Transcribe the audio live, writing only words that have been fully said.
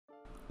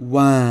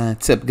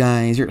What's up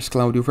guys, here's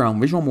Claudio from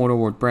Visual Modo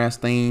WordPress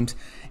themes,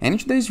 and in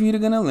today's video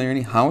you're gonna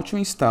learn how to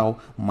install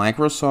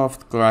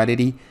Microsoft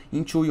Clarity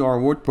into your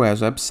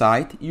WordPress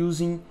website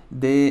using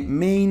the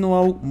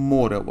manual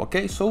model,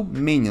 okay? So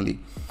manually.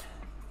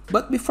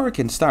 But before we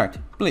can start,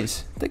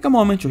 please take a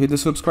moment to hit the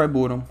subscribe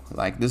button,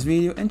 like this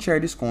video and share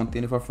this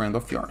content with a friend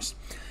of yours.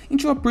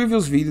 Into a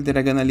previous video that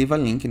I'm gonna leave a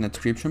link in the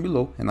description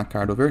below and a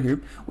card over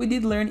here, we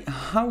did learn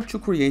how to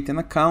create an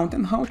account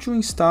and how to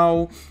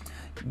install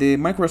the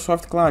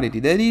Microsoft Clarity.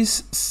 That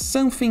is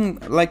something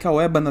like a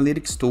web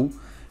analytics tool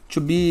to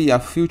be a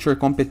future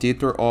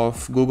competitor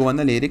of Google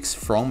Analytics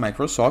from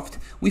Microsoft,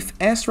 with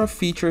extra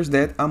features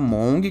that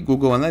among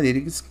Google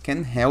Analytics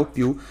can help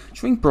you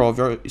to improve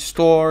your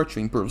store, to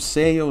improve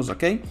sales,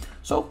 okay?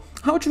 So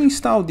how to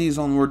install this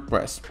on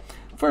WordPress?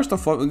 First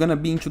of all, we're gonna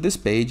be into this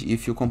page.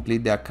 If you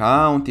complete the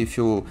account, if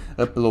you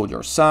upload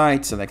your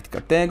site, select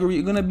category,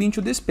 you're gonna be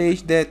into this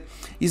page that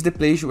is the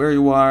place where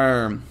you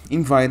are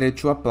invited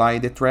to apply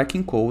the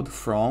tracking code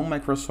from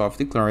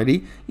Microsoft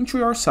Clarity into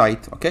your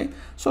site, okay?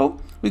 So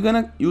we're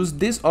gonna use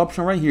this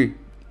option right here,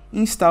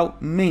 install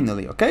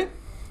manually, okay?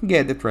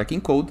 Get the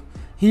tracking code.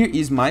 Here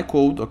is my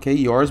code, okay?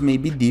 Yours may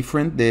be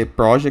different. The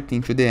project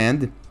into the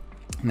end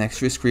next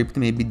to a script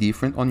may be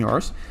different on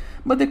yours,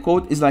 but the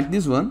code is like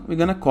this one. We're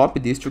gonna copy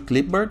this to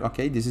clipboard,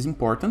 okay? This is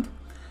important.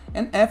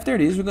 And after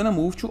this, we're gonna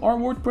move to our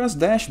WordPress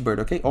dashboard,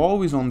 okay?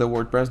 Always on the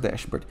WordPress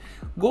dashboard.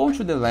 Go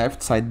to the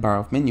left sidebar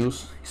of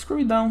menus,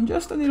 scroll down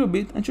just a little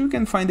bit until you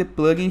can find the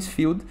plugins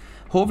field,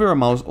 hover your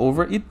mouse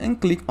over it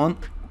and click on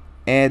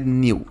add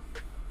new.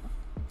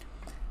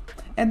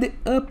 At the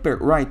upper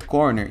right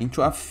corner,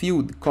 into a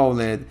field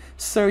called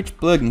search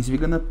plugins, we're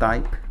gonna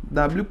type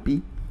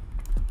WPCode.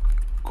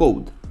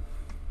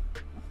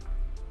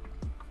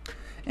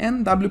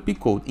 And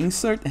WPCode,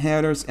 insert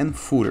headers and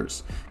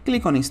footers.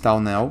 Click on install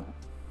now.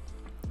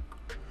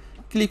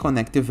 Click on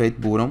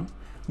activate button.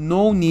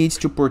 No needs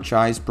to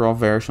purchase pro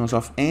versions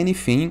of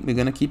anything. We're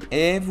gonna keep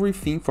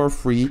everything for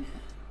free.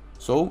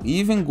 So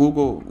even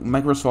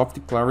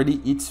Microsoft Clarity,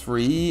 it's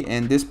free,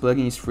 and this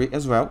plugin is free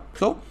as well.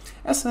 So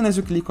as soon as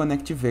you click on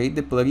activate,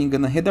 the plugin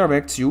gonna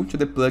redirect you to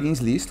the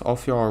plugins list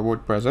of your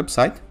WordPress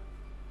website.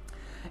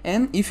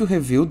 And if you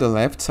review the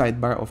left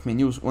sidebar of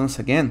menus once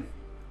again,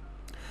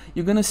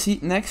 you're gonna see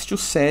next to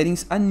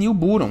settings a new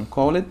button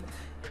called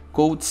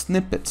Code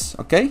Snippets,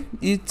 okay?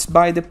 It's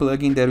by the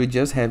plugin that we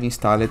just have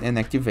installed and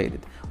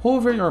activated.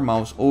 Hover your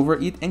mouse over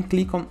it and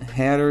click on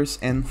headers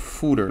and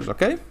footers,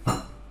 okay?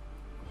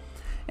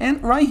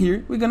 And right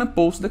here, we're gonna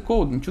post the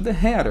code into the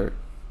header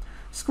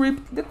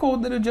script, the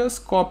code that you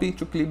just copied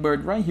to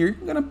clipboard right here.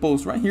 You're gonna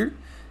post right here,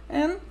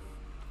 and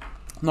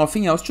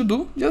nothing else to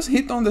do, just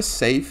hit on the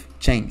save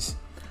change.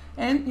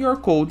 And your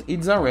code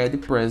is already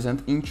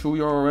present into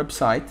your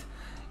website.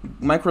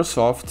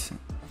 Microsoft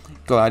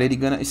Clarity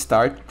gonna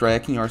start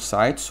tracking your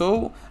site,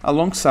 so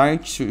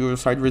alongside your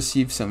site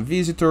receive some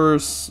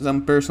visitors,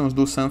 some persons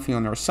do something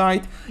on your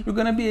site, you're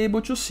gonna be able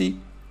to see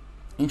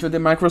into the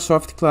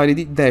Microsoft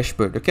Clarity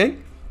dashboard, okay?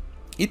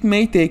 It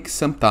may take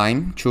some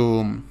time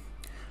to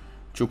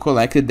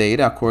collect the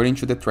data according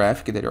to the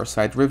traffic that your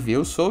site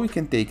reveals, so it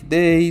can take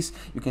days,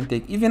 you can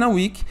take even a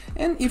week,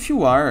 and if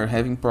you are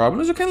having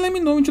problems, you can let me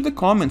know into the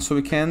comments so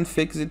we can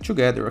fix it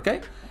together, okay?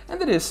 And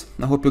that is,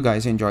 I hope you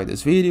guys enjoyed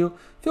this video.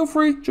 Feel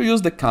free to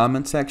use the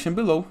comment section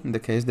below in the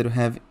case that you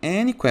have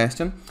any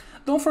question.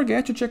 Don't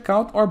forget to check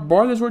out our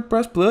Borderless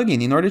WordPress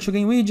plugin in order to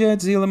gain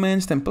widgets,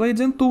 elements,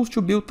 templates, and tools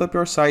to build up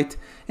your site,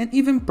 and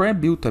even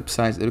pre-built up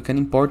sites that you can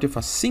import with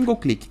a single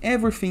click,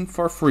 everything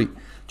for free.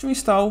 To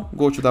install,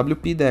 go to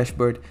WP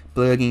Dashboard,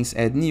 Plugins,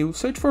 Add New,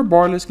 search for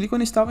Borderless, click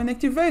on Install and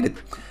activate it.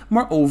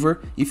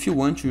 Moreover, if you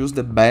want to use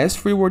the best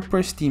free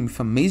WordPress theme with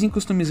amazing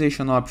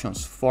customization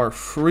options for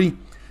free,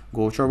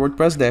 go to our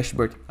WordPress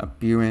dashboard,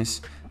 Appearance,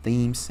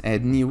 Themes,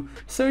 Add New,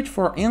 search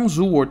for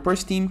Anzu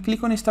WordPress theme,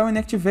 click on Install and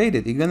activate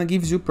it. It's gonna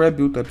give you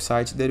pre-built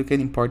websites that you can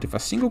import with a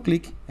single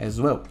click as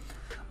well.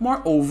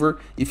 Moreover,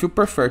 if you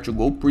prefer to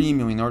go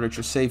premium in order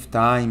to save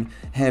time,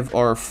 have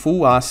our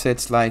full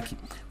assets like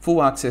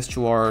full access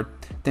to our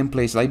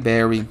templates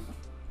library,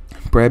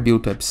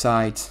 pre-built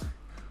websites,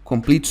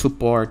 complete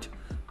support,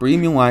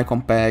 premium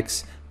icon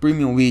packs,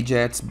 premium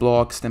widgets,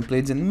 blocks,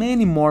 templates, and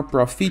many more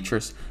pro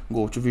features,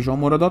 go to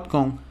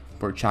visualmodo.com,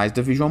 purchase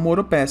the Visual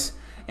Modo Pass,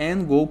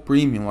 and go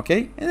premium,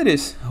 okay? And it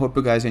is. Hope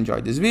you guys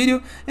enjoyed this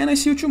video, and I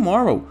see you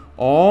tomorrow.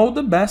 All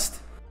the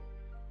best!